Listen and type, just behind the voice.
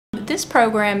This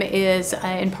program is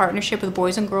in partnership with the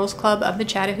Boys and Girls Club of the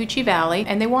Chattahoochee Valley,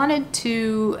 and they wanted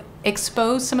to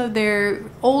expose some of their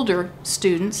older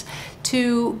students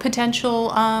to potential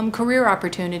career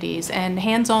opportunities and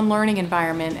hands-on learning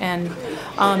environment and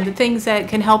the things that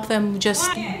can help them just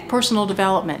personal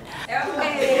development.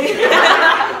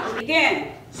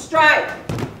 Again, strike,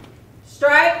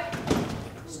 strike,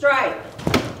 strike.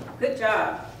 Good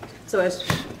job. So it's,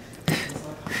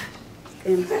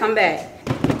 and come back.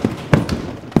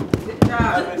 Good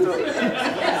job.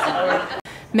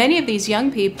 Many of these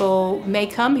young people may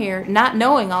come here not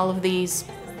knowing all of these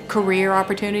career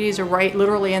opportunities are right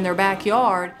literally in their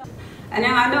backyard. And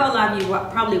now I know a lot of you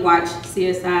probably watch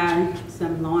CSI,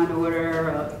 some Law and Order,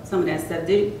 or some of that stuff.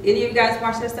 Do any of you guys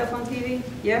watch that stuff on TV?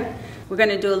 Yeah? We're going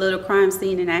to do a little crime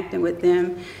scene enacting with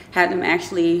them, have them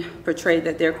actually portray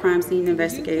that they're crime scene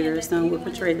investigators, some will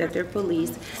portray that they're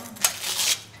police.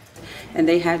 And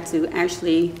they have to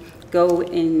actually go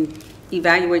and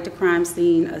evaluate the crime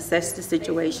scene, assess the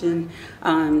situation,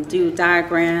 do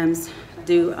diagrams,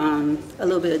 do a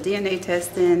little bit of DNA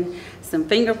testing, some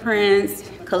fingerprints,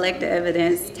 collect the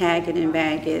evidence, tag it and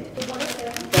bag it.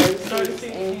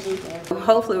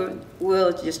 Hopefully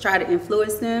we'll just try to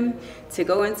influence them to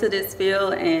go into this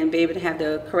field and be able to have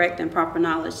the correct and proper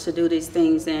knowledge to do these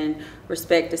things and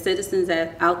respect the citizens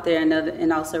out there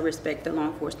and also respect the law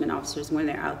enforcement officers when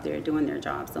they're out there doing their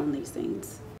jobs on these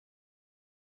things.